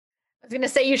was going to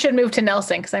say you should move to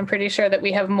Nelson because I'm pretty sure that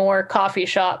we have more coffee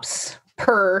shops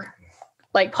per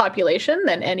like population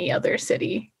than any other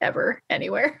city ever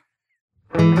anywhere.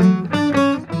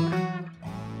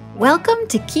 Welcome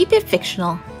to Keep It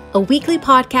Fictional, a weekly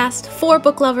podcast for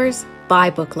book lovers by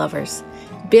book lovers.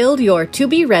 Build your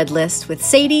to-be-read list with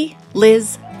Sadie,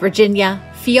 Liz, Virginia,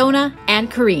 Fiona, and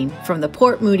Kereen from the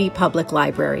Port Moody Public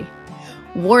Library.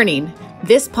 Warning,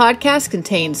 this podcast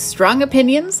contains strong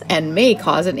opinions and may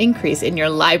cause an increase in your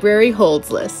library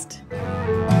holds list. I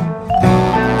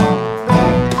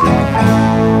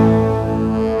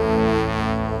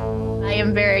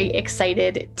am very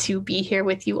excited to be here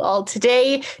with you all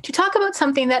today to talk about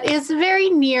something that is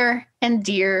very near and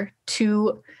dear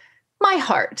to my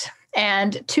heart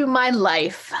and to my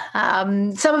life.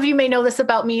 Some of you may know this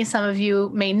about me, some of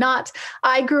you may not.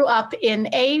 I grew up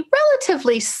in a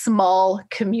relatively small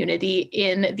community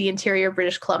in the interior of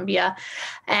British Columbia.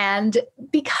 And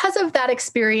because of that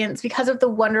experience, because of the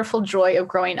wonderful joy of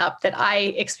growing up that I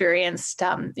experienced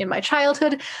in my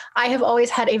childhood, I have always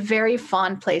had a very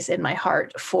fond place in my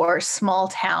heart for small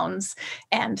towns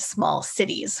and small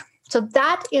cities. So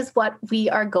that is what we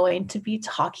are going to be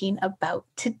talking about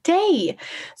today.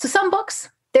 So some books,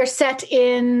 they're set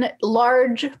in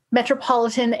large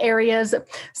metropolitan areas.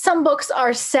 Some books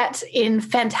are set in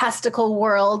fantastical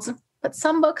worlds, but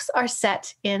some books are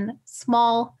set in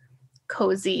small,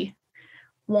 cozy,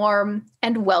 warm,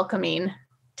 and welcoming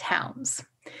towns.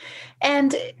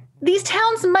 And these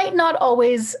towns might not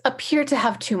always appear to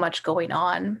have too much going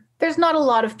on. There's not a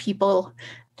lot of people.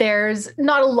 There's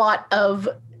not a lot of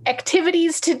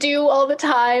activities to do all the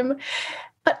time.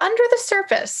 But under the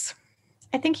surface,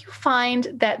 I think you find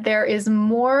that there is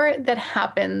more that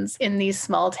happens in these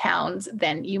small towns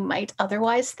than you might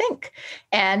otherwise think.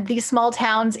 And these small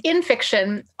towns in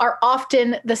fiction are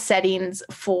often the settings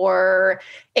for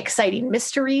exciting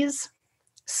mysteries,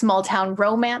 small town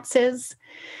romances,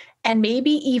 and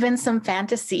maybe even some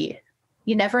fantasy.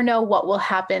 You never know what will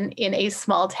happen in a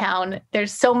small town.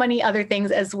 There's so many other things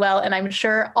as well. And I'm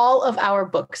sure all of our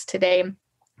books today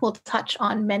will touch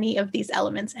on many of these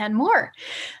elements and more.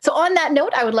 So on that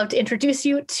note, I would love to introduce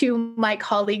you to my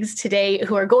colleagues today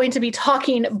who are going to be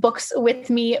talking books with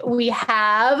me. We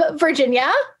have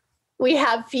Virginia, we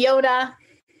have Fiona,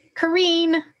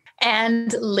 Kereen,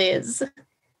 and Liz.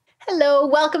 Hello,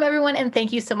 welcome everyone, and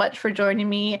thank you so much for joining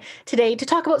me today to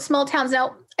talk about small towns.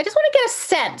 Now, I just want to get a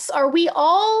sense, are we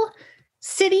all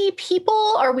city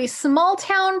people? Are we small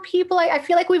town people? I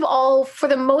feel like we've all, for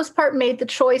the most part, made the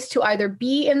choice to either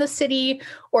be in the city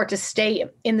or to stay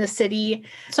in the city.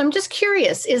 So I'm just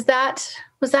curious, was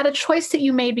that a choice that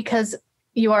you made because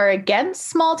you are against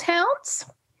small towns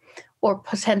or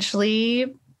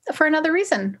potentially for another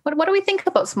reason? What do we think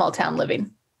about small town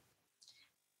living?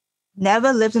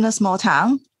 Never lived in a small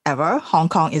town, ever. Hong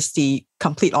Kong is the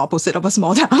complete opposite of a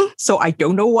small town. So I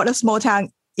don't know what a small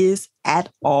town is at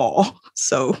all.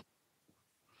 So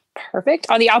perfect.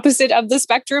 On the opposite of the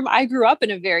spectrum, I grew up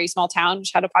in a very small town,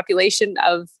 which had a population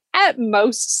of at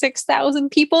most 6,000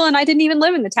 people. And I didn't even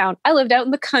live in the town. I lived out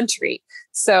in the country.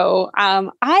 So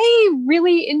I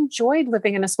really enjoyed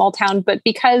living in a small town, but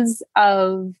because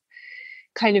of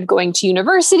kind of going to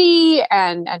university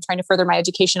and trying to further my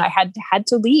education, I had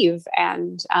to leave.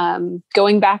 And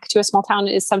going back to a small town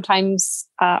is sometimes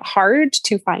hard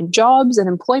to find jobs and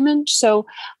employment. So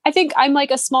I think I'm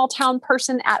like a small town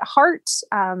person at heart.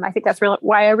 I think that's really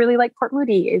why I really like Port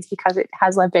Moody, is because it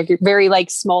has a very, very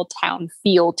like small town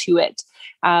feel to it.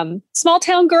 Small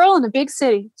town girl in a big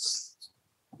city.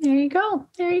 There you go.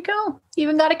 There you go.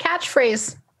 Even got a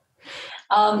catchphrase.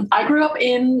 I grew up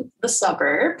in the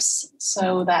suburbs,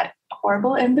 so that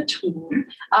horrible in between.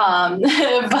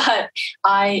 But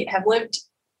I have lived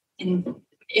in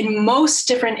most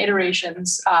different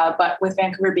iterations, but with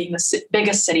Vancouver being the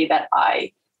biggest city that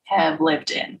I have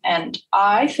lived in. And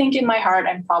I think in my heart,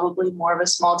 I'm probably more of a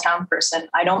small town person.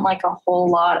 I don't like a whole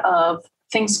lot of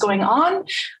things going on.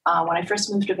 When I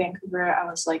first moved to Vancouver, I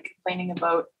was like complaining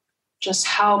about just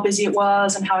how busy it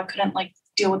was and how I couldn't like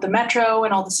deal with the metro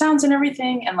and all the sounds and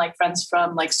everything. And like friends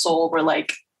from like Seoul were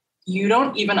like, you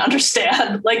don't even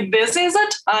understand. Like, this is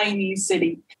a tiny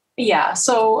city. Yeah.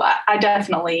 So I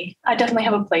definitely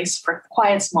have a place for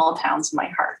quiet small towns in my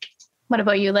heart. What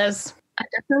about you, Liz? I'm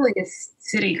definitely a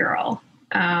city girl.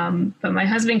 But my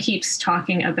husband keeps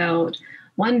talking about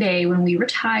one day when we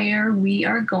retire, we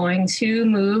are going to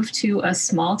move to a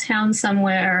small town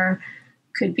somewhere.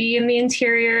 Could be in the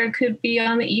interior, could be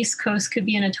on the East Coast, could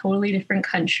be in a totally different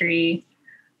country.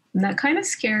 And that kind of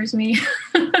scares me.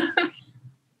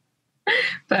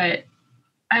 But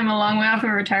I'm a long way off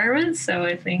of retirement, so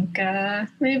I think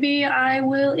maybe I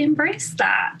will embrace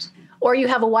that. or you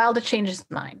have a while to change his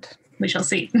mind. We shall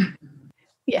see.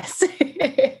 Yes.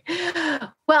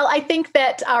 Well, I think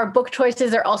that our book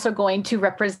choices are also going to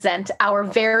represent our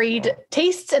varied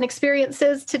tastes and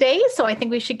experiences today. So I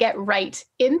think we should get right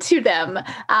into them.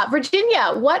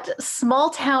 Virginia, what small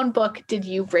town book did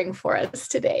you bring for us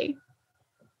today?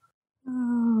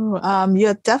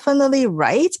 You're definitely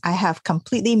right. I have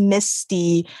completely missed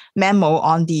the memo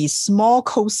on the small,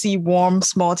 cozy, warm,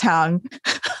 small town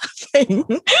thing.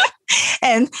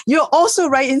 And you're also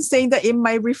right in saying that it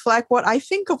might reflect what I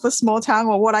think of a small town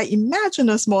or what I imagine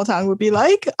a small town would be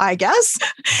like, I guess.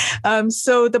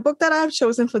 So the book that I've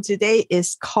chosen for today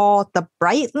is called The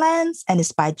Brightlands, and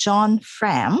it's by John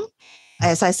Fram.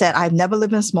 As I said, I've never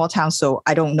lived in a small town, so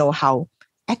I don't know how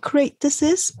accurate this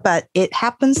is, but it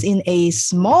happens in a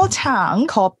small town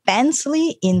called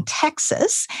Bentley in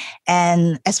Texas.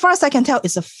 And as far as I can tell,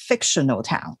 it's a fictional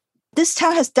town. This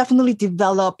town has definitely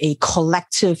developed a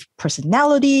collective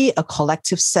personality, a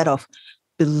collective set of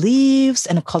beliefs,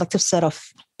 and a collective set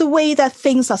of the way that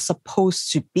things are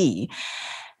supposed to be.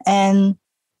 And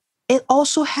it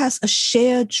also has a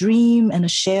shared dream and a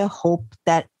shared hope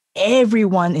that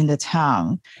everyone in the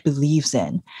town believes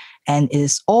in. And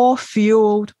is all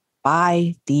fueled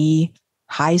by the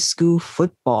high school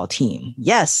football team.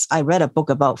 Yes, I read a book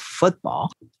about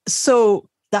football. So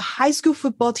the high school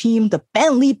football team, the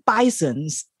Bentley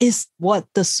Bisons, is what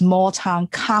the small town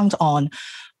count on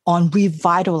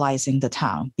revitalizing the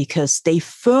town, because they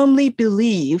firmly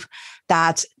believe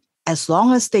that as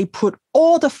long as they put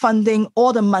all the funding,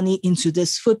 all the money into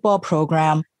this football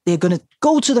program, they're going to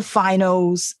go to the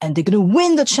finals and they're going to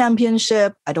win the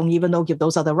championship. I don't even know if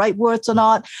those are the right words or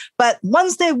not. But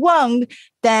once they won,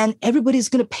 then everybody's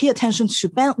going to pay attention to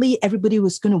Bentley. Everybody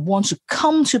was going to want to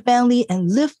come to Bentley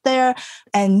and live there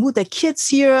and move their kids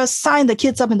here, sign the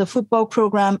kids up in the football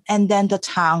program, and then the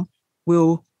town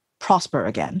will prosper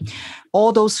again.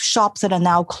 All those shops that are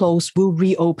now closed will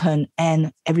reopen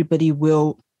and everybody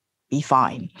will be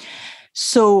fine.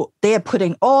 So they are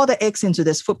putting all the eggs into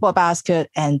this football basket,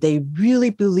 and they really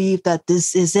believe that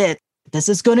this is it. This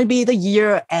is going to be the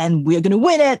year and we're going to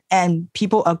win it and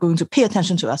people are going to pay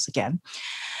attention to us again.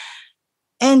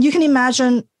 And you can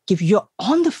imagine, if you're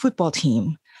on the football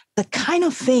team, the kind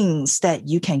of things that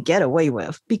you can get away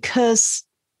with, because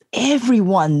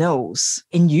everyone knows,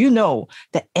 and you know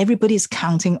that everybody's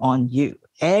counting on you.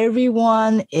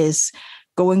 Everyone is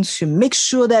going to make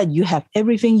sure that you have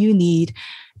everything you need.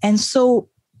 And so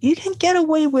you can get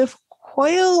away with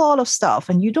quite a lot of stuff,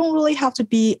 and you don't really have to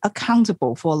be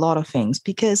accountable for a lot of things,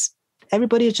 because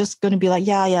everybody is just going to be like,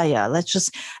 yeah.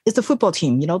 It's the football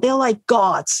team, they're like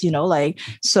gods,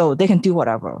 so they can do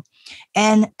whatever.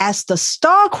 And as the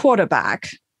star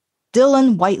quarterback,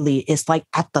 Dylan Whiteley is like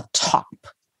at the top.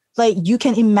 Like, you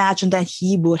can imagine that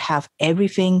he would have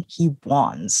everything he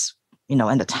wants,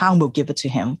 and the town will give it to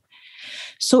him.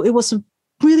 So it was a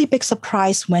really big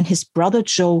surprise when his brother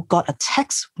Joe got a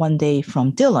text one day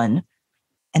from Dylan,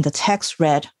 and the text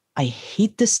read, "I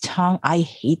hate this town. I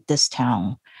hate this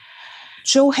town."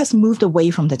 Joe has moved away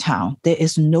from the town. There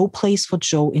is no place for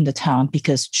Joe in the town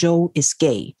because Joe is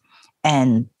gay,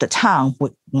 and the town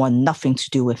would want nothing to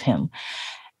do with him.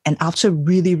 And after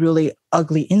really, really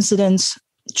ugly incidents,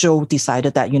 Joe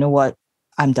decided that, you know what,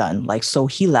 I'm done. So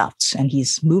he left and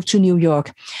he's moved to New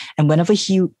York. And whenever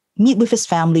he meet with his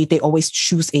family, they always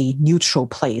choose a neutral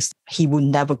place. He will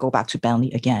never go back to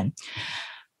Bentley again.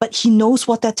 But he knows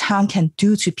what that town can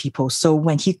do to people. So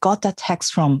when he got that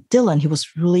text from Dylan, he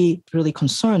was really, really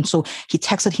concerned. So he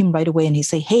texted him right away and he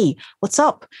said, "Hey, what's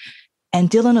up?" And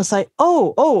Dylan was like,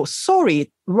 oh,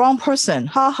 sorry, wrong person.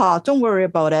 Haha, don't worry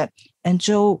about it. And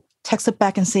Joe texted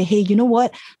back and said, "Hey, you know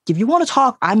what? If you want to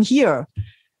talk, I'm here."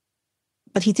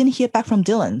 But he didn't hear back from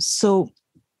Dylan. So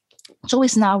Joe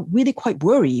is now really quite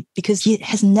worried because he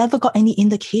has never got any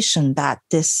indication that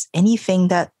there's anything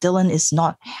that Dylan is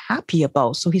not happy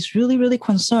about. So he's really, really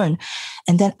concerned.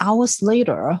 And then hours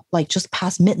later, just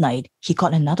past midnight, he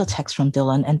got another text from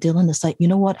Dylan. And Dylan is like, "You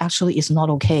know what? Actually, it's not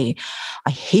okay.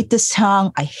 I hate this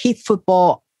town. I hate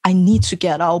football. I need to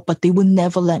get out, but they will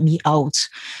never let me out."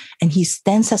 And he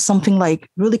then says something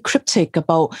really cryptic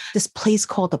about this place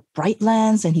called the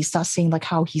Brightlands. And he starts saying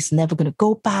how he's never going to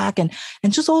go back and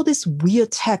just all this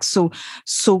weird text.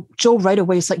 So Joe right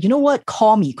away is like, "You know what?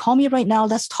 Call me right now.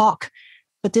 Let's talk."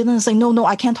 But Dylan is like, no,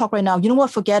 I can't talk right now. You know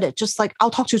what? Forget it. Just I'll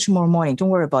talk to you tomorrow morning. Don't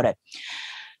worry about it.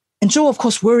 And Joe, of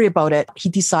course, worried about it. He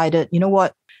decided, you know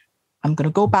what? I'm going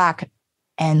to go back.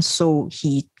 And so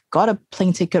he got a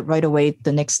plane ticket right away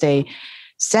the next day,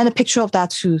 sent a picture of that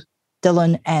to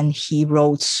Dylan, and he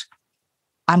wrote,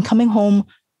 "I'm coming home.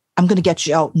 I'm going to get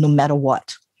you out no matter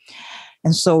what."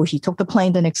 And so he took the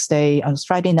plane the next day on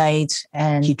Friday night,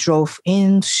 and he drove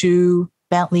into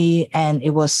Bentley, and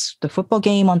it was the football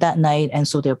game on that night. And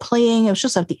so they're playing. It was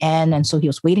just at the end. And so he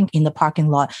was waiting in the parking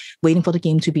lot, waiting for the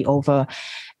game to be over.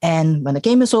 And when the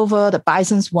game is over, the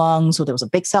Bisons won. So there was a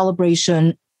big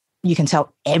celebration. You can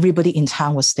tell everybody in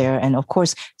town was there. And of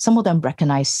course, some of them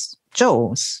recognize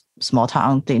Joe's small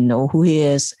town. They know who he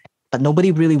is, but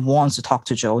nobody really wants to talk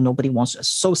to Joe. Nobody wants to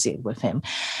associate with him.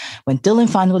 When Dylan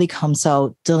finally comes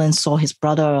out, Dylan saw his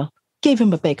brother, gave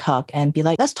him a big hug and be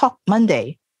like, let's talk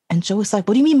Monday. And Joe was like,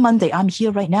 what do you mean Monday? I'm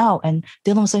here right now. And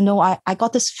Dylan was like, no, I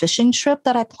got this fishing trip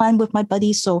that I planned with my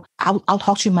buddy. So I'll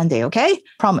talk to you Monday, okay?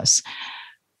 Promise.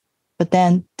 But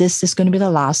then this is going to be the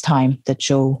last time that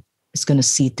Joe is going to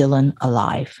see Dylan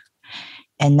alive.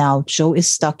 And now Joe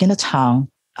is stuck in a town,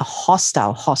 a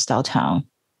hostile town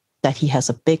that he has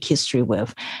a big history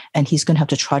with. And he's going to have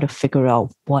to try to figure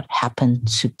out what happened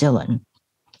to Dylan.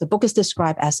 The book is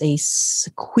described as a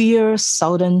queer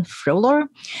Southern thriller.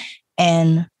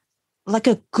 And like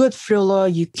a good thriller,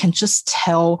 you can just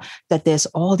tell that there's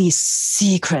all these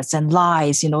secrets and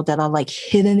lies, that are like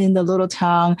hidden in the little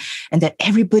town, and that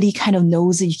everybody kind of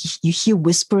knows it. You hear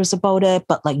whispers about it,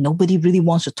 but like nobody really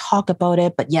wants to talk about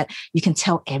it. But yet you can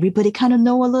tell everybody kind of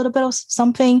know a little bit of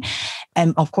something.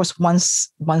 And of course,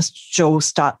 once Joe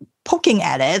start poking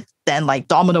at it, then like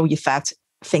domino effect,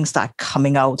 things start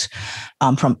coming out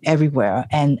from everywhere.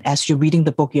 And as you're reading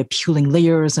the book, you're peeling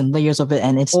layers and layers of it.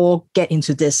 And it's all get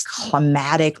into this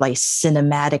climatic, like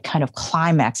cinematic kind of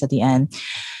climax at the end.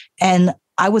 And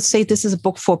I would say this is a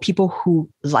book for people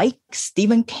who like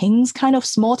Stephen King's kind of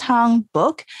small town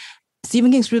book.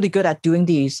 Stephen King's really good at doing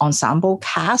these ensemble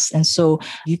casts. And so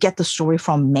you get the story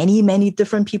from many, many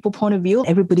different people's point of view.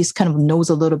 Everybody's kind of knows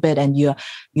a little bit, and you're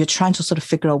trying to sort of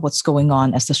figure out what's going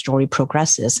on as the story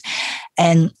progresses.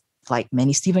 And like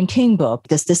many Stephen King books,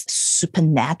 there's this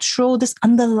supernatural, this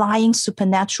underlying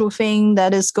supernatural thing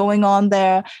that is going on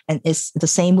there. And it's the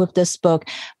same with this book.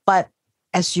 But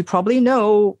as you probably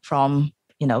know from,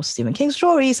 Stephen King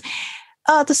stories,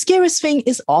 the scariest thing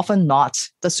is often not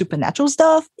the supernatural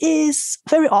stuff, is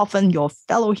very often your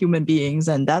fellow human beings.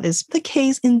 And that is the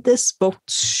case in this book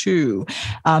too.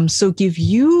 So if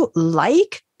you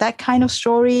like that kind of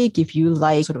story, if you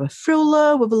like sort of a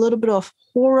thriller with a little bit of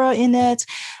horror in it,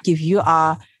 if you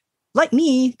are, like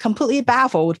me, completely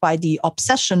baffled by the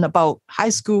obsession about high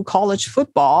school, college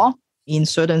football in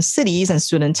certain cities and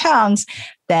certain towns,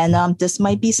 then this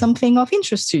might be something of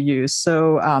interest to you.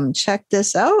 So check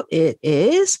this out. It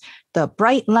is The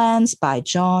Bright Lands by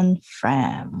John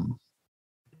Fram.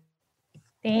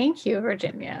 Thank you,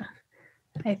 Virginia.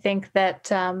 I think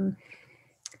that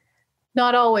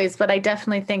not always, but I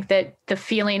definitely think that the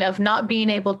feeling of not being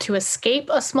able to escape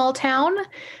a small town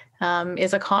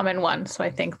is a common one. So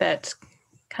I think that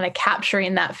kind of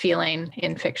capturing that feeling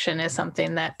in fiction is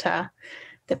something that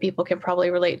people can probably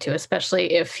relate to,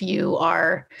 especially if you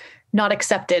are not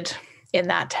accepted in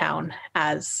that town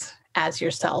as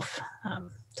yourself.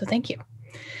 So thank you.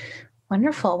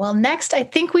 Wonderful. Well, next, I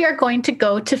think we are going to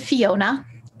go to Fiona.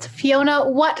 So Fiona,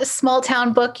 what small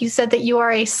town book? You said that you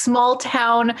are a small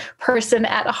town person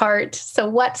at heart. So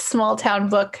what small town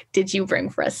book did you bring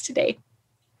for us today?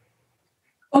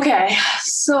 Okay,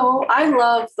 so I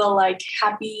love the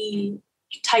happy,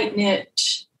 tight-knit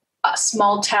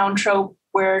small town trope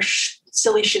where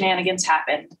silly shenanigans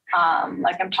happen.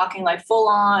 I'm talking full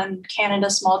on Canada,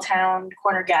 small town,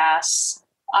 corner gas.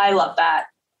 I love that.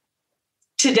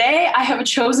 Today, I have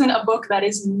chosen a book that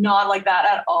is not like that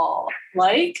at all.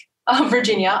 Like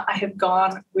Virginia, I have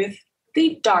gone with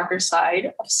the darker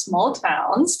side of small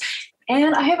towns,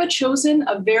 and I have chosen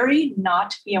a very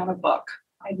not Fiona book.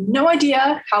 I have no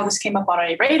idea how this came up on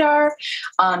my radar.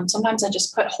 Sometimes I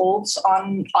just put holds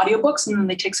on audiobooks and then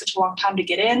they take such a long time to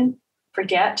get in,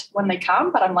 forget when they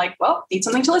come, but I'm like, well, need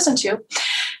something to listen to.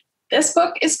 This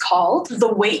book is called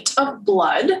The Weight of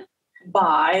Blood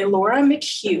by Laura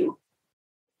McHugh.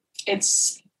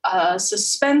 It's a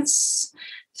suspense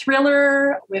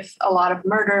thriller with a lot of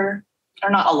murder, or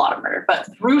not a lot of murder, but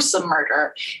gruesome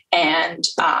murder and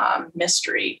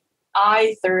mystery.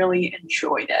 I thoroughly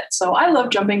enjoyed it. So I love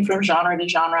jumping from genre to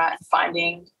genre and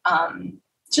finding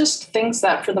just things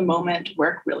that for the moment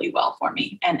work really well for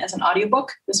me. And as an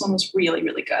audiobook, this one was really,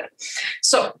 really good.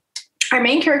 So our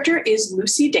main character is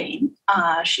Lucy Dane.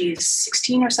 She's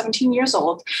 16 or 17 years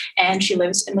old, and she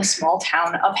lives in the small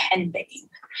town of Henbane,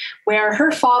 where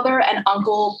her father and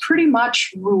uncle pretty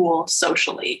much rule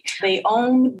socially. They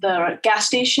own the gas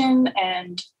station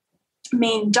and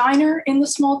main diner in the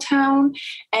small town,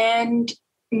 and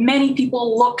many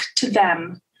people look to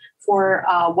them for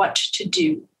what to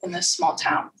do in this small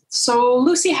town. So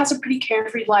Lucy has a pretty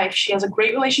carefree life. She has a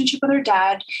great relationship with her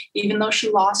dad, even though she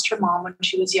lost her mom when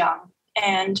she was young.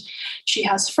 And she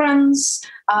has friends.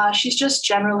 She's just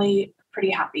generally pretty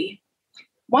happy.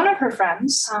 One of her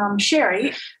friends,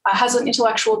 Sherry, has an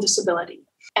intellectual disability.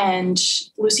 And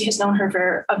Lucy has known her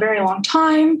for a very long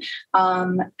time,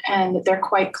 and they're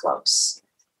quite close.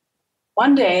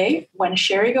 One day, when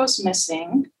Sherry goes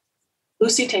missing,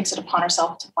 Lucy takes it upon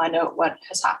herself to find out what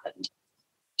has happened.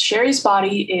 Sherry's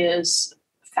body is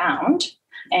found,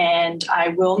 and I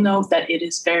will note that it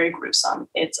is very gruesome.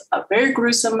 It's a very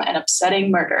gruesome and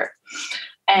upsetting murder.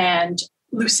 And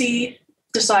Lucy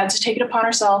decides to take it upon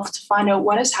herself to find out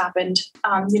what has happened.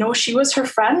 She was her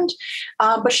friend,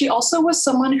 but she also was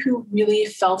someone who really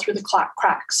fell through the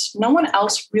cracks. No one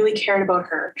else really cared about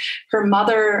her. Her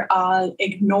mother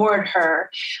ignored her.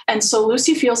 And so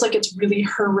Lucy feels like it's really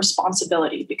her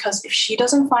responsibility, because if she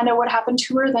doesn't find out what happened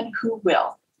to her, then who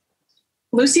will?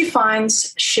 Lucy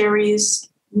finds Sherry's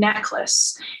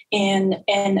necklace in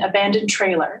an abandoned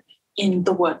trailer in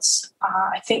the woods.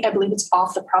 I believe it's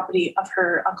off the property of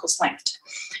her uncle's land.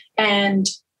 And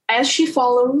as she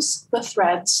follows the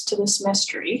threads to this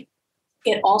mystery,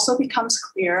 it also becomes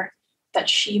clear that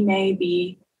she may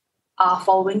be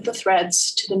following the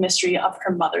threads to the mystery of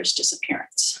her mother's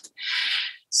disappearance.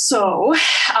 So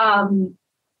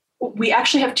we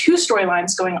actually have two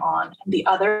storylines going on, and the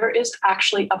other is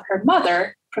actually of her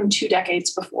mother from 2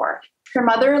 decades before. Her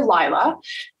mother, Lila,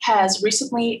 has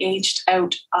recently aged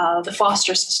out of the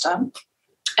foster system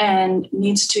and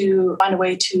needs to find a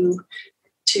way to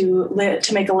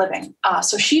make a living.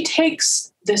 So she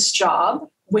takes this job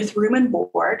with room and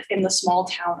board in the small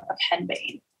town of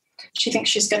Henbane. She thinks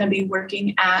she's going to be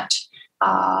working at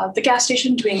the gas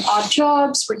station, doing odd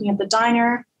jobs, working at the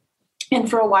diner. And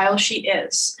for a while she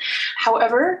is.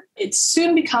 However, it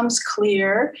soon becomes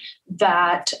clear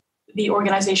that the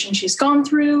organization she's gone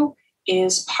through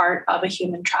is part of a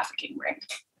human trafficking ring.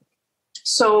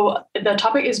 So the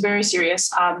topic is very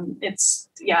serious. It's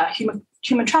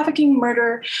human trafficking,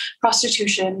 murder,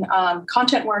 prostitution.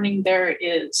 Content warning: there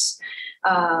is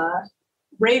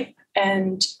rape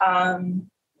and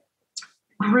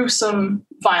gruesome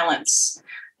violence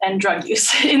and drug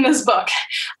use in this book.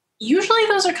 Usually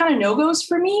those are kind of no-goes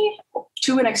for me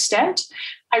to an extent.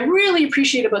 I really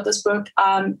appreciate about this book.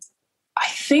 I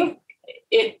think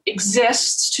it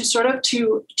exists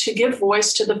to give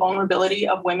voice to the vulnerability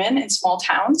of women in small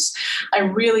towns. I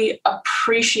really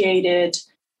appreciated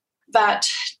that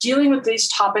dealing with these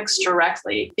topics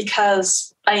directly,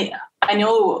 because I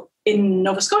know in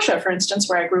Nova Scotia, for instance,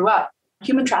 where I grew up,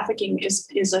 human trafficking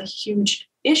is a huge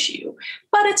issue,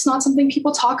 but it's not something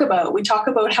people talk about. We talk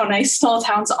about how nice small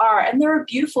towns are, and there are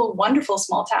beautiful, wonderful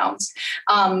small towns.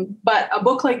 But a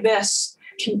book like this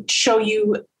can show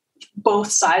you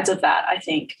both sides of that, I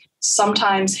think.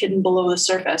 Sometimes hidden below the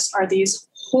surface are these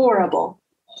horrible,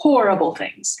 horrible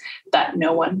things that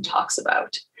no one talks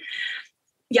about.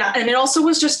 Yeah, and it also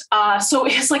was just, so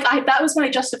it's like, that was my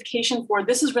justification for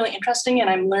this is really interesting and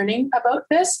I'm learning about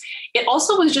this. It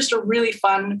also was just a really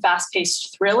fun,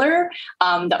 fast-paced thriller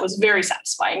that was very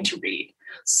satisfying to read.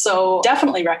 So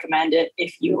definitely recommend it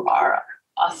if you are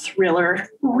a thriller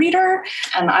reader,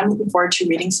 and I'm looking forward to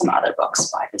reading some other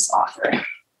books by this author.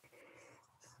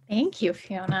 Thank you,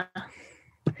 Fiona.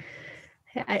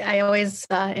 I always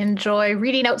enjoy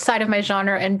reading outside of my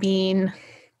genre and being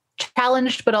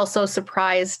challenged, but also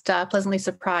surprised, pleasantly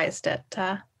surprised at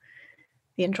the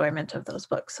enjoyment of those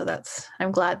books. So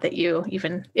I'm glad that you,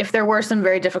 even if there were some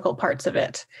very difficult parts of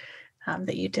it,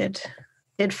 that you did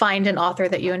find an author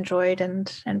that you enjoyed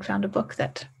and found a book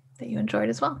that you enjoyed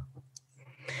as well.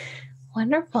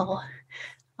 Wonderful.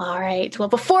 All right. Well,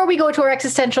 before we go to our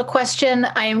existential question,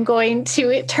 I am going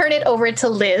to turn it over to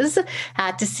Liz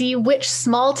to see which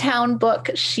small town book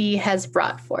she has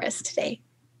brought for us today.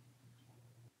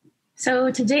 So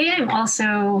today I'm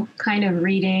also kind of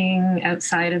reading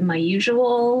outside of my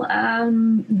usual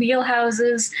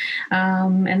wheelhouses,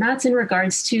 and that's in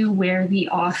regards to where the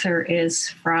author is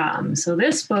from. So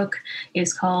this book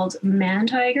is called Man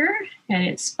Tiger, and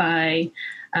it's by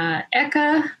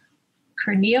Eka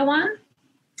Kurniawan,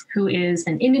 who is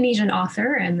an Indonesian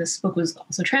author, and this book was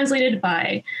also translated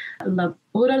by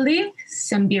Laura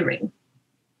Sembiring.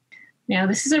 Now,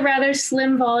 this is a rather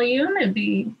slim volume. It'd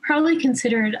be probably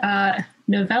considered a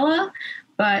novella,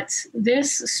 but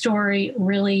this story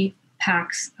really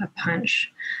packs a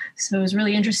punch. So it was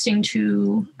really interesting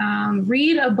to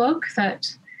read a book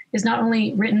that is not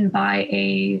only written by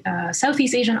a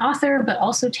Southeast Asian author, but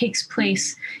also takes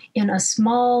place in a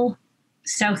small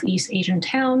Southeast Asian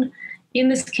town. In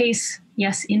this case,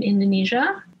 yes, in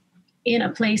Indonesia, in a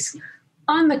place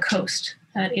on the coast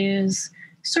that is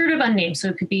sort of unnamed, so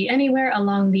it could be anywhere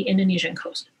along the Indonesian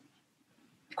coast.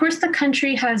 Of course, the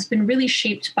country has been really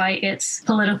shaped by its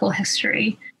political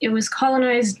history. It was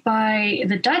colonized by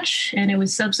the Dutch, and it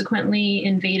was subsequently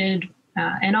invaded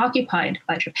and occupied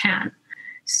by Japan.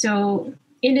 So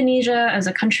Indonesia as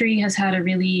a country has had a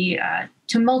really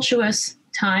tumultuous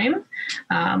time,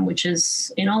 which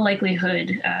is in all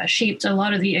likelihood shaped a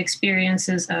lot of the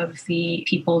experiences of the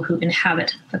people who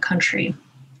inhabit the country.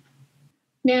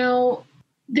 Now,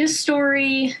 this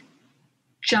story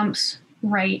jumps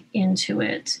right into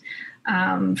it.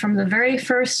 From the very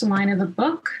first line of the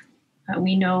book,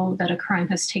 we know that a crime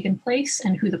has taken place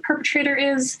and who the perpetrator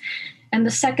is. And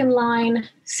the second line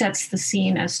sets the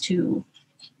scene as to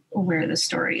where the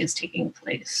story is taking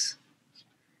place.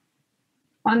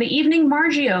 On the evening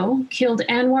Margio killed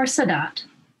Anwar Sadat,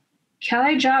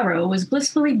 Kai Jaro was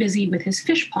blissfully busy with his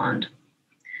fish pond.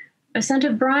 A scent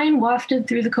of brine wafted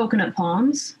through the coconut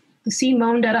palms, the sea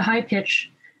moaned at a high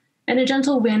pitch, and a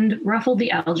gentle wind ruffled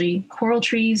the algae, coral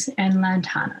trees, and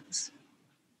lantanas.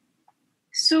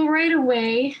 So right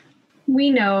away, we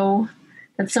know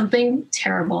that something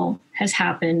terrible has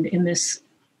happened in this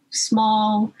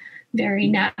small, very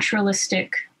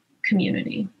naturalistic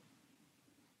community.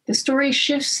 The story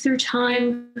shifts through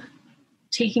time,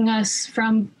 taking us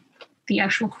from the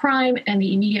actual crime and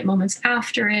the immediate moments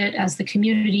after it as the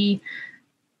community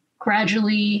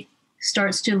gradually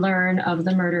starts to learn of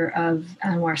the murder of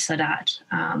Anwar Sadat,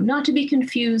 not to be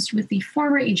confused with the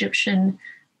former Egyptian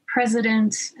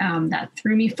president. That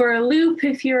threw me for a loop.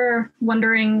 If you're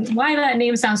wondering why that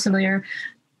name sounds familiar,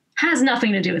 has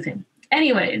nothing to do with him.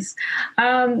 Anyways,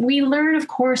 we learn, of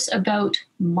course, about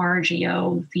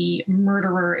Margio, the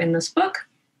murderer in this book.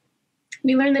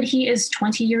 We learn that he is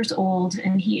 20 years old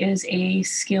and he is a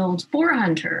skilled boar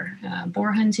hunter.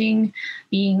 Boar hunting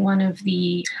being one of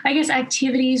the,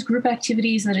 group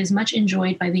activities that is much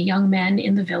enjoyed by the young men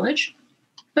in the village.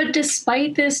 But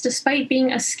despite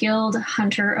being a skilled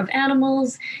hunter of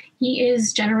animals, he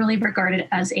is generally regarded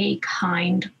as a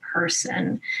kind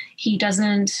person. He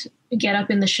doesn't get up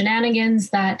in the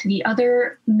shenanigans that the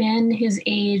other men his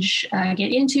age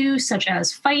get into, such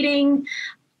as fighting.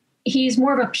 He's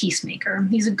more of a peacemaker.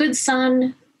 He's a good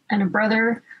son and a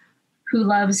brother who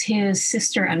loves his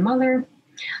sister and mother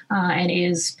and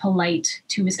is polite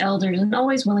to his elders and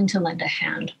always willing to lend a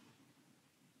hand.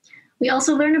 We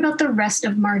also learn about the rest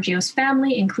of Margio's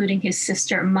family, including his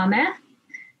sister Mame,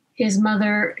 his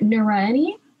mother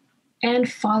Nuraini,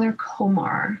 and father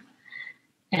Komar.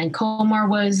 And Komar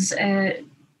was an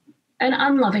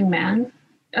unloving man,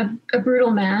 a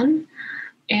brutal man,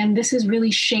 and this has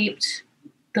really shaped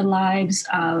the lives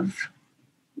of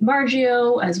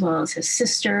Margio, as well as his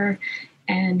sister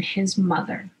and his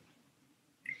mother.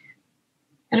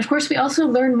 And of course, we also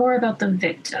learn more about the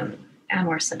victim,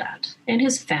 Anwar Sadat, and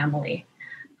his family,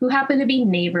 who happen to be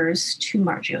neighbors to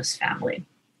Margio's family.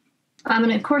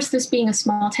 And of course, this being a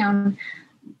small town,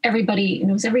 everybody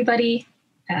knows everybody.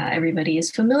 Everybody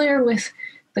is familiar with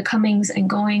the comings and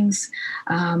goings,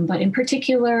 but in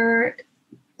particular,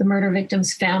 the murder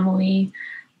victim's family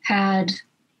had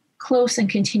close and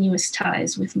continuous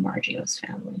ties with Margio's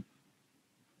family.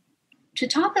 To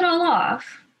top it all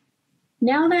off,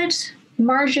 now that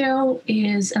Margio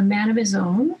is a man of his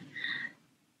own,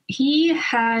 he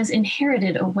has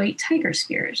inherited a white tiger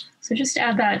spirit. So just to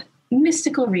add that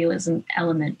mystical realism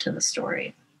element to the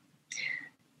story.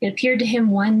 It appeared to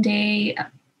him one day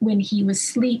when he was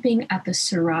sleeping at the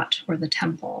Surat, or the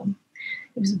temple.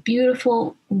 It was a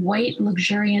beautiful, white,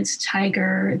 luxuriant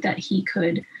tiger that he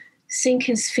could sink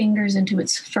his fingers into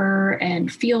its fur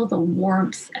and feel the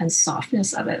warmth and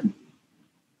softness of it.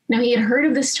 Now, he had heard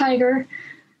of this tiger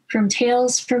from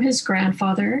tales from his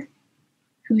grandfather,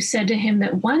 who said to him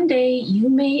that one day you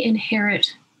may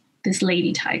inherit this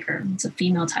lady tiger. It's a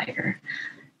female tiger.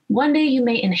 One day you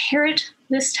may inherit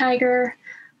this tiger,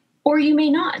 or you may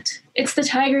not. It's the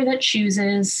tiger that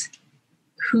chooses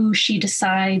who she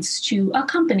decides to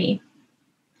accompany.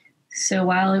 So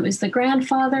while it was the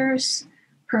grandfather's,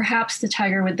 perhaps the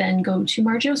tiger would then go to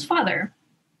Margio's father.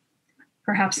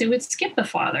 Perhaps it would skip the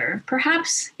father.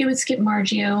 Perhaps it would skip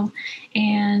Margio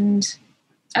and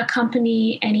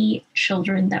accompany any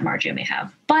children that Margio may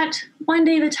have. But one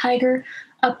day the tiger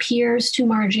appears to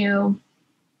Margio,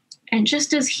 and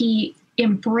just as he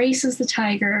embraces the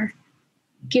tiger,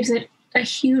 gives it a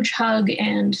huge hug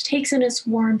and takes in its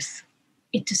warmth,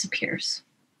 it disappears.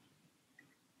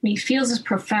 And he feels this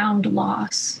profound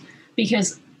loss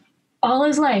because all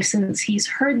his life, since he's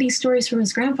heard these stories from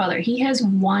his grandfather, he has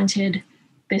wanted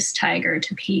this tiger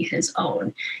to be his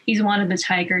own. He's wanted the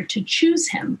tiger to choose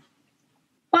him.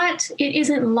 But But it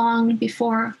isn't long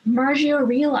before Margio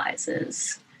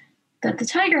realizes that the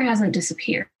tiger hasn't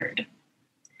disappeared.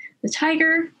 The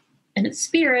tiger and its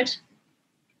spirit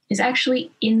is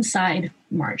actually inside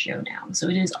Margio now, so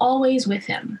it is always with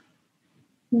him.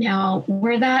 Now,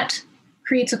 where that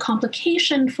creates a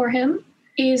complication for him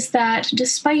is that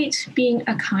despite being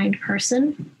a kind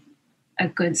person, a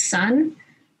good son,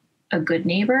 a good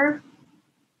neighbor,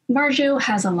 Margio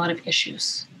has a lot of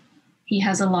issues. He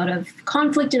has a lot of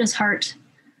conflict in his heart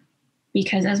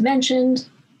because, as mentioned,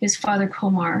 his father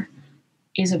Komar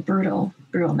is a brutal,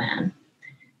 brutal man.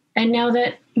 And now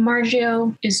that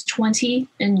Margio is 20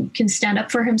 and can stand up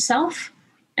for himself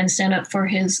and stand up for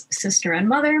his sister and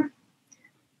mother,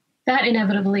 that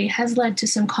inevitably has led to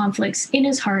some conflicts in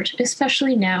his heart,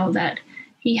 especially now that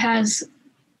he has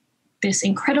this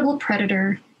incredible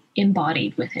predator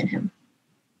embodied within him.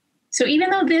 So even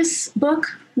though this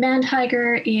book, Man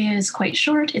Tiger, is quite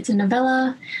short, it's a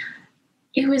novella,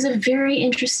 it was a very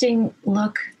interesting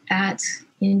look at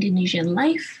Indonesian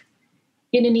life,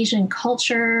 Indonesian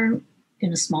culture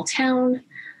in a small town,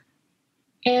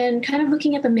 and kind of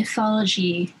looking at the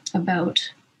mythology about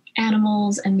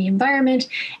animals and the environment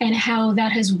and how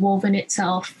that has woven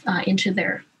itself into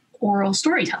their oral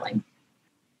storytelling.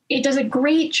 It does a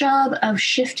great job of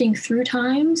shifting through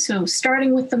time. So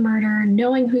starting with the murder,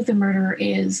 knowing who the murderer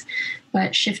is,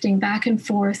 but shifting back and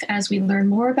forth as we learn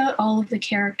more about all of the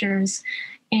characters.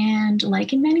 And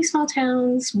like in many small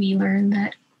towns, we learn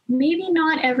that maybe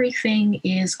not everything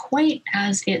is quite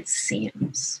as it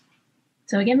seems.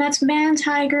 So again, that's Man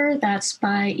Tiger. That's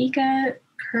by Eka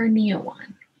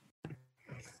Kurniawan.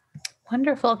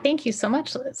 Wonderful. Thank you so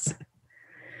much, Liz.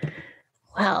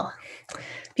 Well,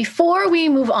 before we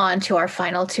move on to our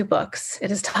final two books,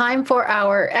 it is time for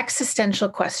our existential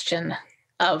question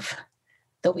of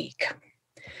the week.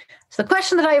 So the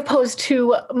question that I have posed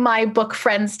to my book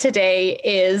friends today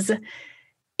is,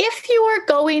 if you were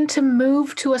going to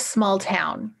move to a small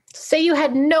town, say you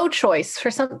had no choice, for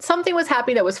something was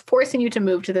happening that was forcing you to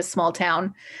move to this small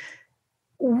town,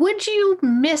 would you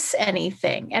miss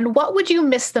anything? And what would you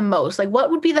miss the most? Like,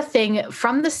 what would be the thing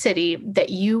from the city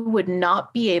that you would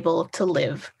not be able to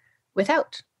live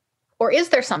without? Or is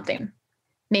there something?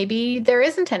 Maybe there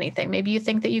isn't anything. Maybe you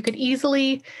think that you could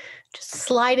easily just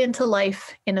slide into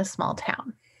life in a small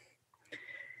town.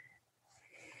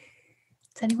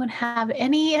 Does anyone have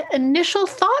any initial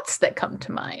thoughts that come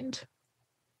to mind?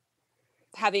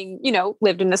 Having,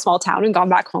 lived in a small town and gone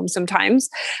back home sometimes,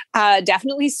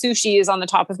 definitely sushi is on the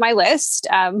top of my list.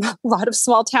 A lot of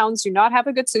small towns do not have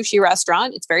a good sushi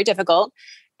restaurant. It's very difficult.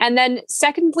 And then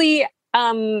secondly,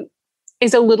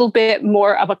 is a little bit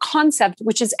more of a concept,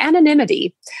 which is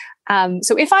anonymity.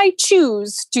 So if I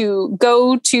choose to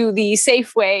go to the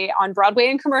Safeway on Broadway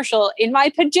and Commercial in my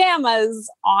pajamas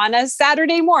on a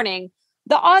Saturday morning,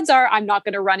 the odds are I'm not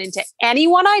going to run into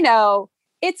anyone I know.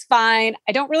 It's fine.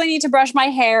 I don't really need to brush my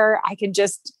hair. I can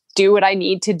just do what I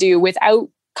need to do without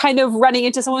kind of running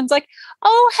into someone's like,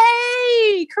 oh,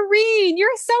 hey, Kereen, you're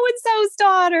so-and-so's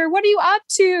daughter. What are you up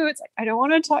to? It's like, I don't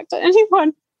want to talk to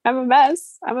anyone. I'm a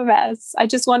mess. I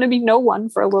just want to be no one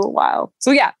for a little while. So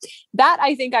yeah, that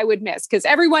I think I would miss because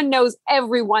everyone knows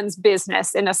everyone's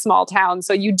business in a small town.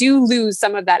 So you do lose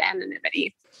some of that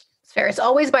anonymity. Fair. It's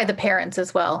always by the parents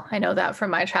as well. I know that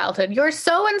from my childhood. You're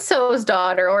so-and-so's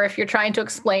daughter. Or if you're trying to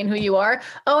explain who you are,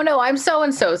 oh no, I'm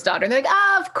so-and-so's daughter. And they're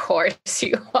like, of course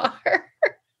you are.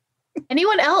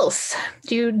 Anyone else?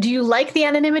 Do you like the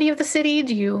anonymity of the city?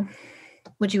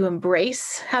 Would you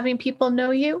embrace having people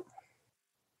know you?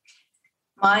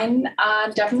 Mine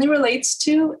definitely relates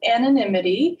to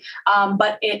anonymity,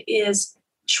 but it is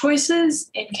choices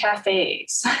in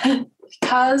cafes.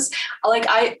 Because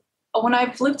when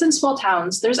I've lived in small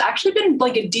towns, there's actually been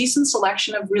like a decent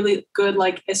selection of really good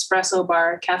like espresso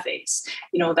bar cafes,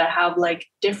 that have like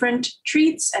different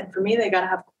treats. And for me, they gotta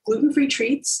have gluten-free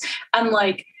treats. And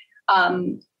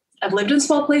I've lived in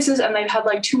small places and they've had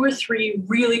like 2 or 3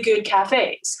 really good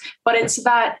cafes. But it's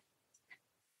that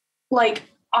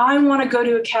I want to go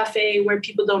to a cafe where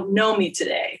people don't know me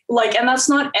today. And that's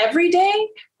not every day,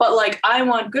 but I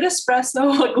want good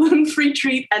espresso, a gluten-free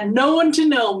treat, and no one to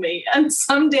know me. And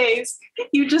some days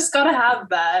you just got to have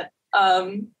that.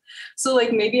 So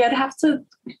maybe I'd have to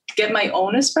get my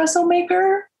own espresso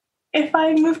maker if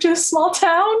I move to a small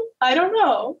town. I don't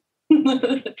know.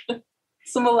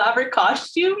 Some elaborate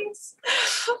costumes.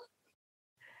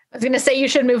 I was going to say you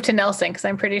should move to Nelson because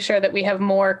I'm pretty sure that we have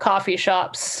more coffee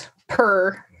shops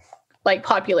per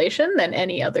population than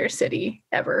any other city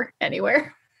ever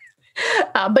anywhere.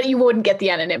 But you wouldn't get the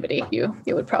anonymity. You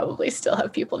would probably still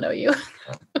have people know you.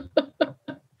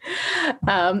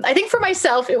 I think for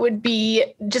myself, it would be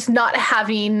just not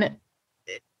having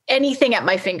anything at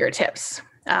my fingertips.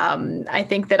 I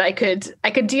think that I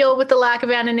could deal with the lack of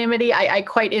anonymity. I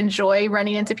quite enjoy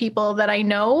running into people that I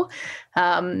know.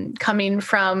 Coming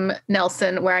from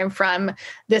Nelson, where I'm from,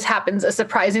 this happens a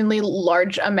surprisingly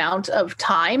large amount of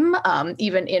time.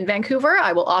 Even in Vancouver,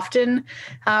 I will often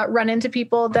run into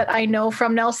people that I know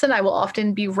from Nelson. I will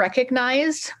often be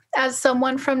recognized as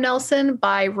someone from Nelson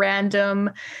by random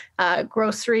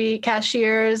grocery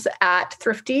cashiers at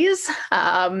Thrifties.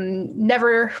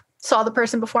 Never saw the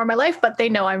person before in my life, but they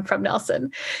know I'm from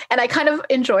Nelson. And I kind of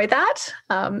enjoy that.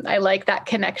 I like that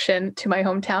connection to my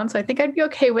hometown. So I think I'd be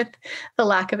okay with the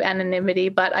lack of anonymity,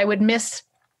 but I would miss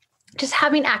just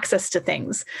having access to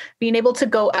things, being able to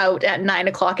go out at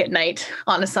 9:00 at night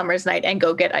on a summer's night and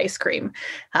go get ice cream,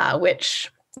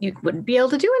 which you wouldn't be able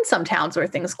to do in some towns where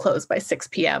things close by 6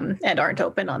 p.m. and aren't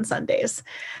open on Sundays.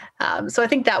 So I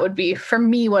think that would be, for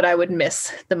me, what I would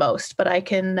miss the most. But I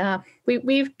can,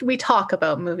 we talk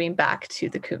about moving back to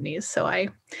the Kootenays, so I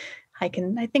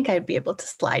think I'd be able to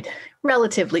slide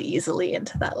relatively easily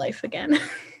into that life again.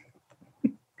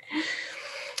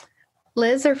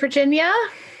 Liz or Virginia?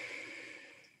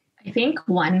 I think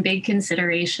one big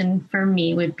consideration for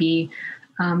me would be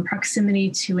proximity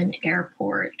to an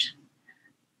airport.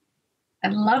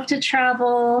 I'd love to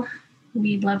travel.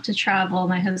 We'd love to travel,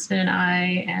 my husband and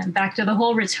I, and back to the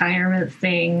whole retirement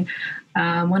thing.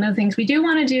 One of the things we do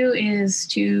want to do is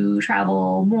to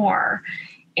travel more.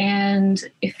 And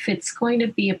if it's going to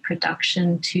be a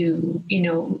production to,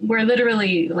 where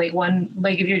literally like one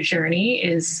leg of your journey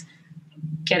is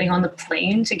getting on the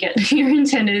plane to get to your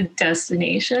intended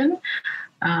destination,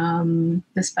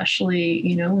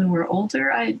 especially, when we're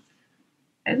older,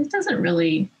 that doesn't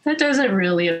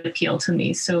really appeal to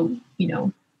me. So,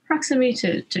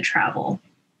 proximity to travel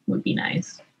would be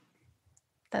nice.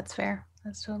 That's fair.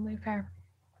 That's totally fair.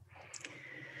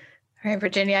 All right,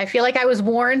 Virginia, I feel like I was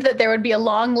warned that there would be a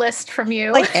long list from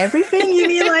you. Like everything? You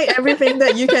mean like everything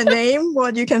that you can name,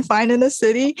 what you can find in the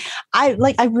city? I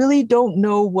really don't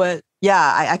know what,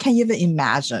 I can't even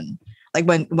imagine. Like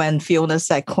when Fiona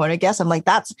said Cornegast, I'm like,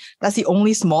 that's the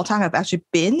only small town I've actually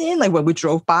been in. Like when we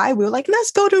drove by, we were like,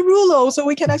 let's go to Rulo so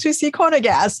we can actually see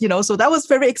Cornegast, so that was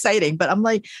very exciting. But I'm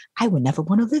like, I would never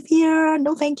want to live here.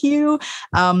 No, thank you.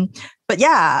 But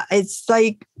yeah, it's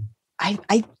like,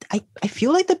 I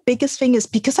feel like the biggest thing is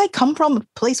because I come from a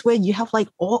place where you have like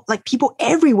all like people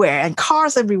everywhere and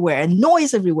cars everywhere and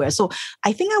noise everywhere. So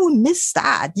I think I would miss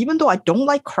that, even though I don't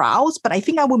like crowds, but I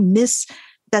think I would miss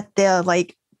that they're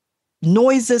like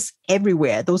noises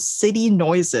everywhere, those city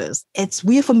noises. It's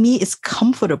weird for me. It's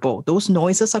comfortable. Those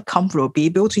noises are comfortable. Be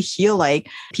able to hear like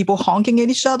people honking at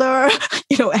each other,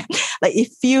 like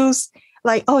it feels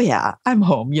like, oh yeah, I'm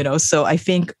home, So I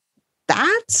think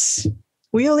that's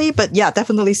really, but yeah,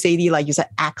 definitely Sadie, like you said,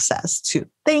 access to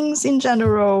things in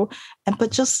general,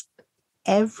 but just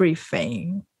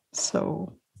everything.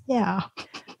 So yeah.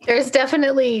 There's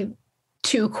definitely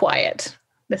too quiet.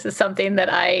 This is something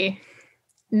that I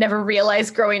never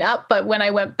realized growing up, but when I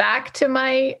went back to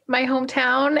my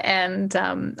hometown, and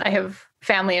I have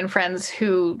family and friends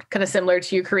who, kind of similar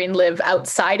to you, Kereen, live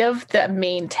outside of the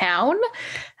main town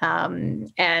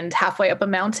and halfway up a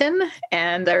mountain.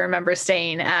 And I remember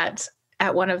staying at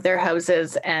one of their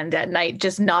houses and at night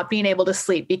just not being able to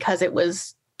sleep because it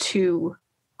was too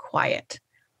quiet.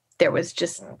 There was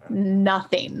just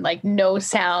nothing, like no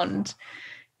sound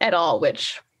at all,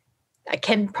 which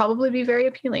can probably be very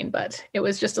appealing, but it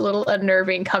was just a little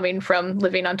unnerving coming from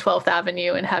living on 12th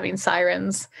Avenue and having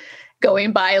sirens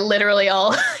going by literally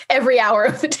every hour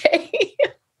of the day.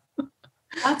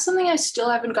 That's something I still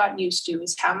haven't gotten used to,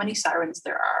 is how many sirens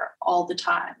there are all the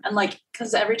time. And like,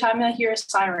 because every time I hear a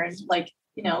siren, like,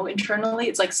 internally,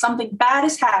 it's like something bad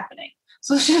is happening.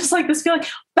 So it's just like this feeling,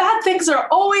 bad things are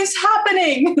always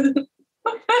happening.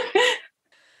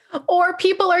 Or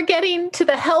people are getting to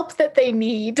the help that they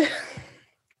need.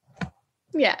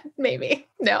 Yeah, maybe.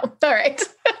 No. All right.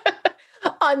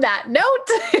 On that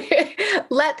note,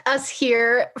 let us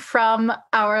hear from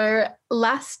our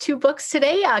last two books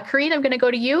today. Kereen, I'm going to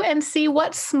go to you and see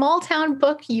what small town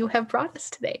book you have brought us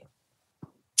today.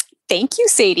 Thank you,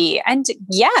 Sadie. And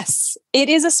yes, it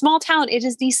is a small town. It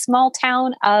is the small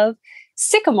town of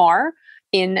Sycamore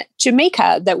in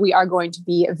Jamaica that we are going to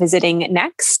be visiting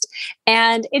next.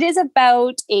 And it is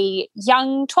about a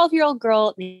young 12-year-old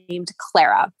girl named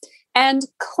Clara. And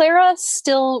Clara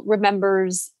still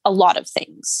remembers a lot of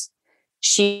things.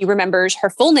 She remembers her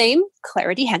full name,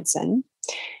 Clara D. Henson.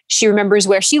 She remembers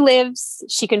where she lives.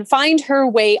 She can find her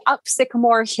way up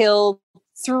Sycamore Hill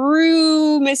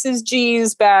through Mrs.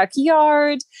 G's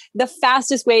backyard, the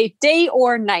fastest way, day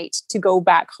or night, to go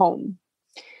back home.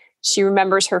 She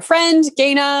remembers her friend,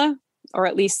 Gaina, or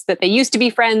at least that they used to be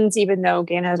friends, even though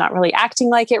Gaina is not really acting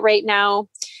like it right now.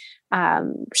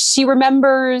 She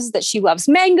remembers that she loves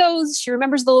mangoes. She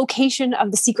remembers the location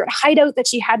of the secret hideout that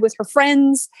she had with her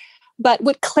friends. But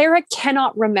what Clara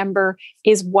cannot remember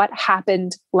is what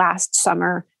happened last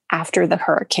summer after the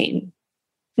hurricane.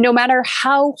 No matter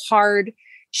how hard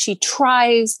she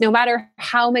tries, no matter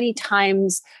how many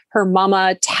times her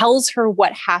mama tells her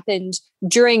what happened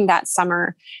during that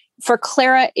summer, for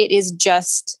Clara, it is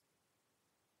just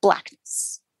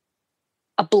blackness,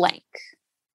 a blank,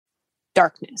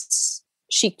 darkness.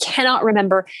 She cannot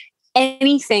remember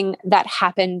anything that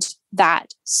happened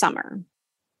that summer.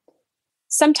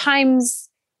 Sometimes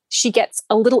she gets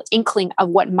a little inkling of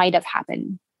what might have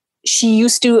happened. She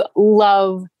used to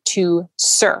love to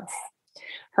surf.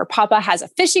 Her papa has a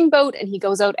fishing boat and he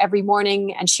goes out every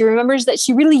morning, and she remembers that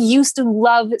she really used to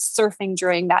love surfing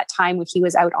during that time when he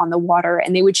was out on the water,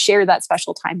 and they would share that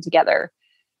special time together.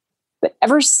 But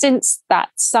ever since that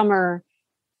summer,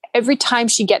 every time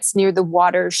she gets near the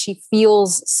water, she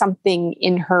feels something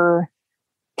in her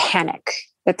panic,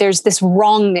 that there's this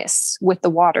wrongness with the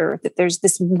water, that there's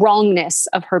this wrongness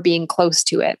of her being close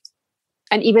to it.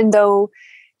 And even though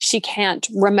she can't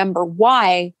remember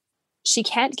why, she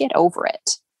can't get over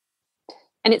it.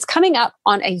 And it's coming up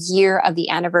on a year of the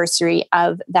anniversary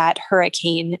of that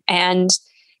hurricane. And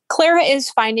Clara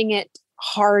is finding it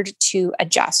hard to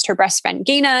adjust. Her best friend,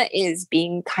 Gaina, is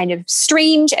being kind of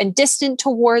strange and distant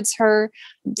towards her.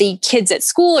 The kids at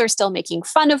school are still making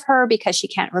fun of her because she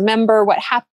can't remember what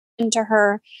happened to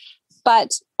her.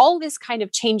 But all this kind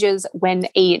of changes when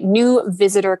a new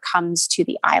visitor comes to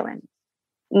the island.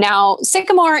 Now,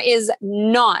 Sycamore is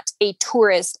not a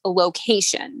tourist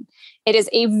location. It is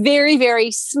a very, very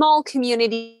small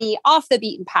community off the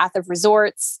beaten path of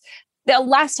resorts. The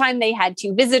last time they had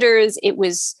 2 visitors, it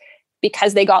was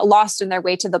because they got lost on their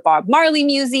way to the Bob Marley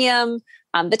Museum.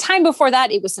 The time before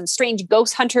that, it was some strange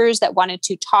ghost hunters that wanted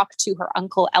to talk to her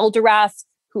uncle Eldorath,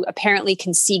 who apparently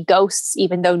can see ghosts,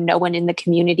 even though no one in the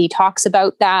community talks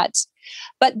about that.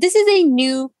 But this is a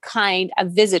new kind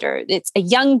of visitor. It's a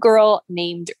young girl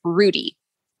named Rudy.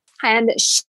 And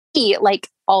she, like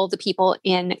all the people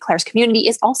in Claire's community,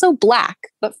 is also Black,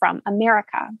 but from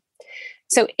America.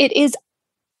 So it is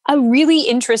a really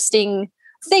interesting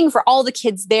thing for all the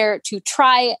kids there to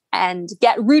try and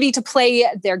get Rudy to play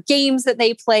their games that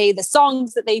they play, the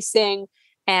songs that they sing.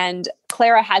 And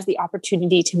Clara has the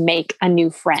opportunity to make a new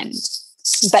friend.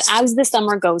 But as the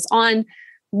summer goes on,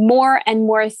 more and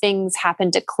more things happen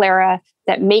to Clara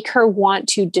that make her want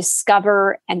to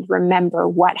discover and remember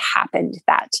what happened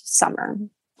that summer.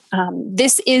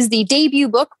 This is the debut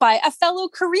book by a fellow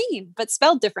Kereen, but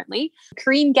spelled differently,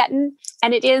 Kereen Getten,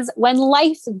 and it is When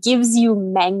Life Gives You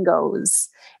Mangoes.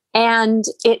 And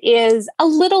it is a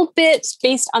little bit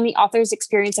based on the author's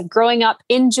experience of growing up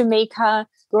in Jamaica,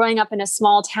 growing up in a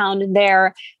small town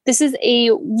there. This is a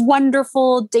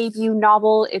wonderful debut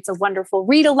novel. It's a wonderful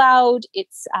read aloud.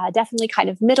 It's definitely kind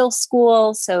of middle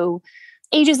school, so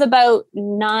ages about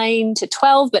 9 to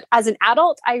 12. But as an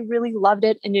adult, I really loved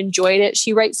it and enjoyed it.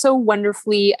 She writes so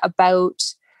wonderfully about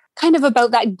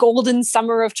that golden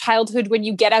summer of childhood when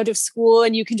you get out of school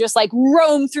and you can just like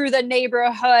roam through the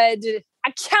neighborhood,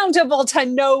 accountable to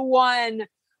no one,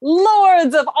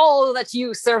 lords of all that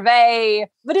you survey.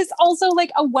 But it's also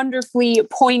like a wonderfully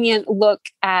poignant look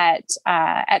at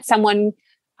someone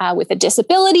with a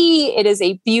disability. It is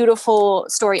a beautiful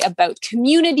story about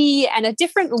community and a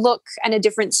different look and a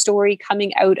different story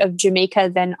coming out of Jamaica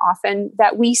than often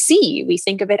that we see. We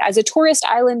think of it as a tourist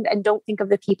island and don't think of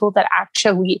the people that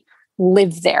actually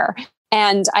live there.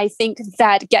 And I think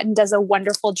that Getten does a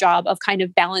wonderful job of kind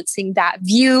of balancing that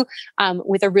view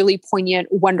with a really poignant,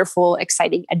 wonderful,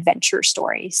 exciting adventure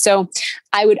story. So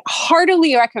I would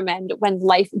heartily recommend When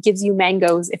Life Gives You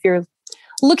Mangoes if you're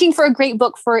looking for a great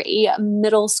book for a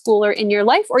middle schooler in your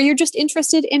life, or you're just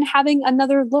interested in having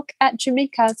another look at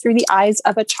Jamaica through the eyes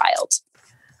of a child.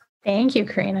 Thank you,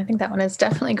 Kereen. I think that one is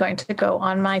definitely going to go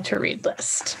on my to-read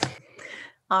list.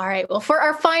 All right. Well, for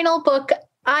our final book,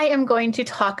 I am going to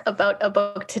talk about a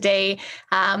book today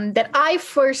that I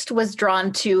first was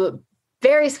drawn to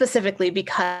very specifically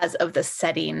because of the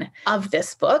setting of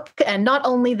this book. And not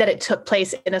only that it took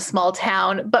place in a small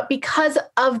town, but because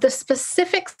of the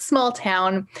specific small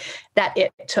town that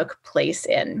it took place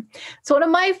in. So one of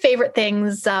my favorite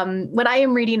things when I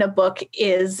am reading a book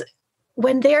is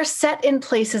when they're set in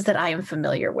places that I am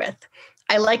familiar with.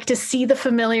 I like to see the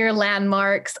familiar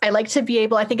landmarks. I like to be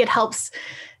able, I think it helps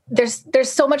there's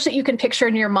so much that you can picture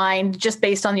in your mind just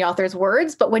based on the author's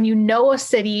words. But when you know a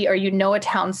city or you know a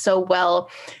town so well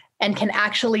and can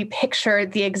actually picture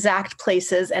the exact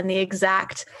places and the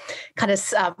exact kind of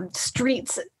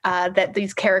streets that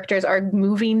these characters are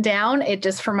moving down, it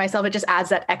just, for myself, it just adds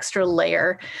that extra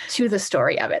layer to the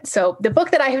story of it. So the book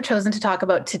that I have chosen to talk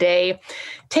about today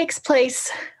takes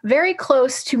place very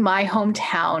close to my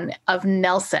hometown of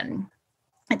Nelson.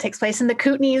 It takes place in the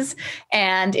Kootenays,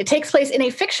 and it takes place in a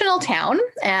fictional town.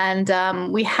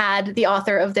 And we had the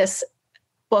author of this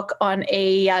book on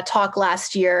a talk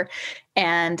last year,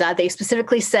 and they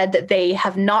specifically said that they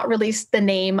have not released the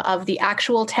name of the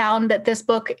actual town that this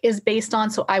book is based on,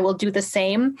 so I will do the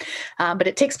same. But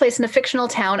it takes place in a fictional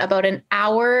town about an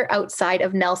hour outside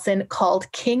of Nelson called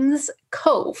King's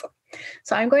Cove.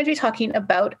 So I'm going to be talking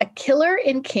about A Killer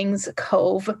in King's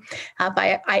Cove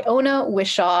by Iona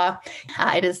Whishaw.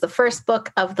 It is the first book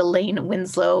of the Lane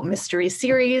Winslow mystery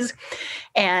series.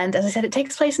 And as I said, it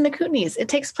takes place in the Kootenays. It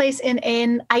takes place in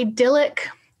an idyllic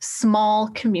small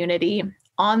community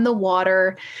on the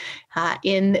water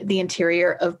in the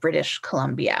interior of British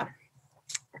Columbia.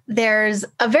 There's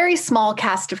a very small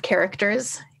cast of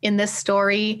characters in this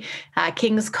story.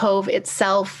 King's Cove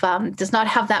itself does not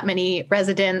have that many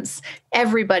residents.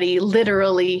 Everybody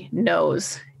literally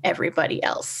knows everybody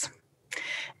else.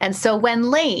 And so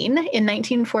when Lane in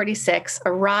 1946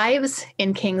 arrives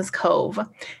in King's Cove,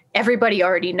 everybody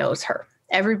already knows her.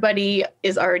 Everybody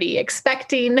is already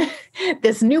expecting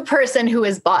this new person who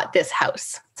has bought this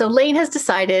house. So Lane has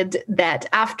decided that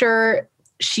after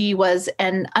she was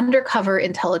an undercover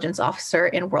intelligence officer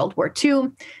in World War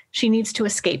II, she needs to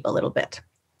escape a little bit.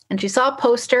 And she saw a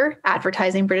poster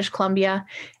advertising British Columbia,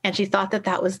 and she thought that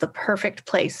that was the perfect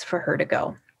place for her to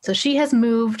go. So she has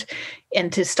moved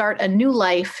and to start a new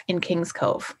life in King's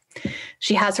Cove.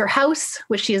 She has her house,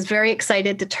 which she is very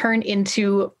excited to turn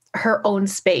into her own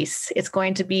space. It's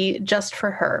going to be just for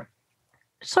her.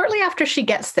 Shortly after she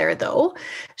gets there, though,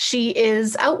 she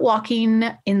is out walking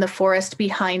in the forest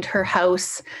behind her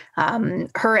house.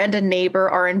 Her and a neighbor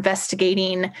are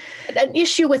investigating an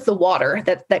issue with the water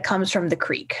that comes from the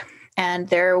creek. And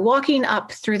they're walking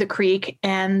up through the creek,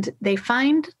 and they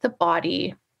find the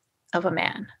body of a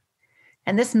man.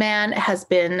 And this man has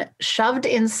been shoved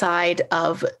inside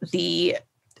of the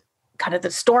kind of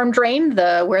the storm drain,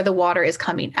 where the water is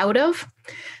coming out of,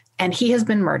 and he has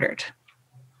been murdered.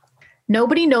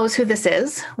 Nobody knows who this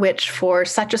is, which for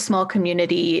such a small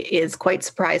community is quite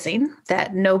surprising,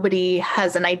 that nobody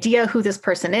has an idea who this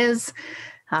person is.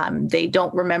 They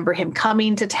don't remember him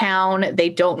coming to town. They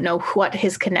don't know what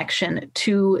his connection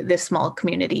to this small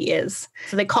community is.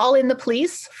 So they call in the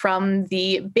police from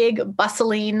the big,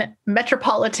 bustling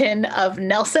metropolitan of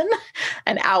Nelson,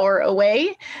 an hour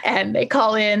away. And they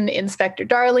call in Inspector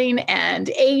Darling and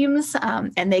Ames,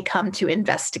 and they come to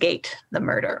investigate the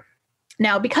murder.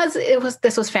 Now, because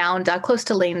this was found close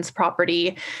to Lane's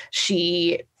property,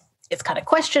 she is kind of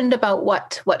questioned about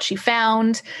what she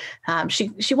found.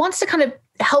 She wants to kind of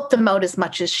help them out as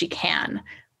much as she can.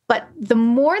 But the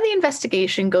more the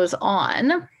investigation goes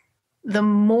on, the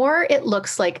more it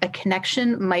looks like a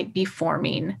connection might be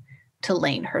forming to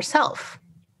Lane herself.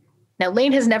 Now,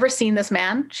 Lane has never seen this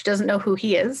man. She doesn't know who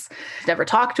he is. She's never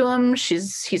talked to him.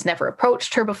 He's never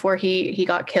approached her before he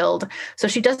got killed. So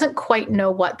she doesn't quite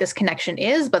know what this connection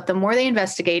is, but the more they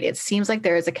investigate, it seems like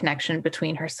there is a connection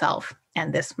between herself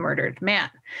and this murdered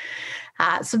man.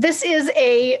 So this is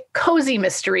a cozy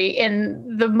mystery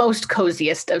in the most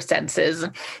coziest of senses.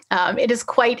 It is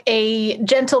quite a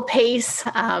gentle pace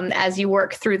as you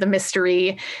work through the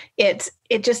mystery. It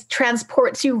just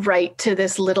transports you right to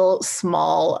this little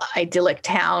small idyllic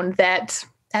town that,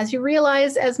 as you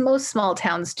realize, as most small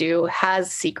towns do,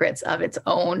 has secrets of its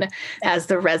own, as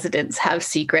the residents have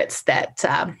secrets that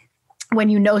when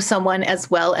you know someone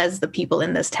as well as the people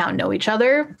in this town know each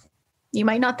other, you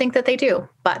might not think that they do,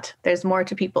 but there's more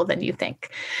to people than you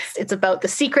think. It's about the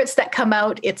secrets that come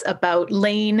out. It's about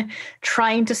Lane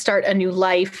trying to start a new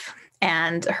life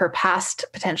and her past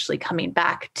potentially coming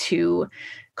back to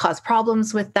cause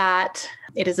problems with that.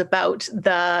 It is about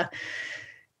the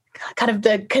kind of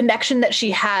the connection that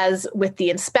she has with the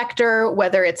inspector,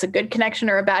 whether it's a good connection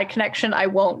or a bad connection. I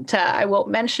won't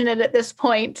mention it at this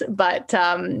point, but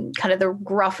kind of the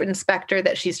gruff inspector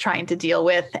that she's trying to deal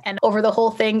with. And over the whole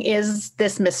thing is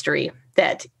this mystery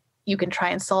that you can try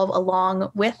and solve along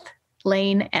with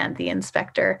Lane and the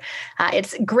inspector.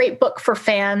 It's a great book for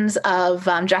fans of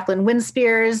Jacqueline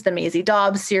Winspear's, the Maisie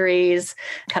Dobbs series,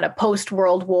 kind of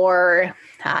post-World War.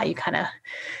 You kind of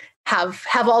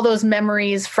have all those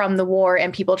memories from the war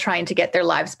and people trying to get their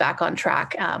lives back on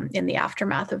track in the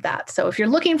aftermath of that. So if you're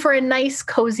looking for a nice,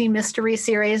 cozy mystery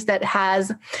series that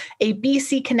has a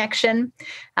BC connection,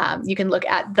 you can look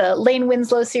at the Lane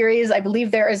Winslow series. I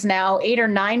believe there is now 8 or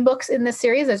 9 books in this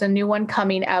series. There's a new one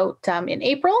coming out in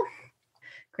April.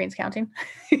 Green's counting.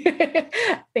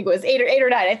 I think it was 8 or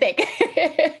 9, I think.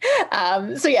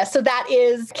 So that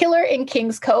is Killer in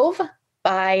King's Cove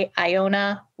by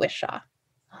Iona Whishaw.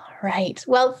 Right.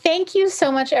 Well, thank you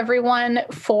so much, everyone,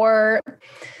 for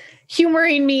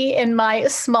humoring me in my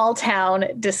small town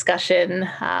discussion.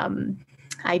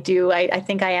 I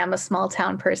think I am a small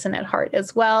town person at heart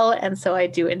as well. And so I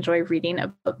do enjoy reading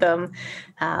about them.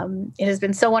 It has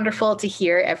been so wonderful to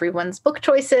hear everyone's book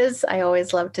choices. I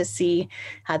always love to see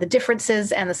the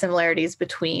differences and the similarities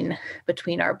between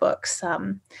our books.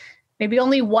 Maybe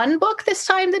only one book this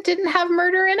time that didn't have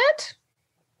murder in it.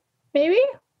 Maybe.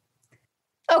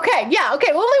 Okay. Yeah.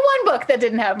 Okay. Well, only one book that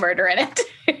didn't have murder in it.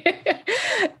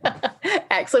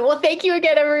 Excellent. Well, thank you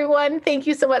again, everyone. Thank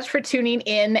you so much for tuning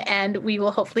in. And we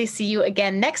will hopefully see you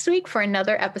again next week for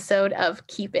another episode of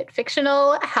Keep It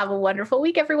Fictional. Have a wonderful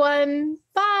week, everyone.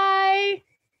 Bye.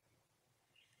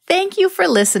 Thank you for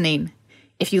listening.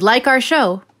 If you like our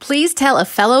show, please tell a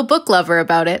fellow book lover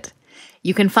about it.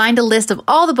 You can find a list of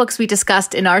all the books we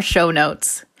discussed in our show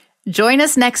notes. Join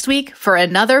us next week for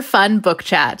another fun book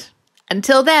chat.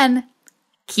 Until then,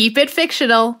 keep it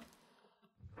fictional.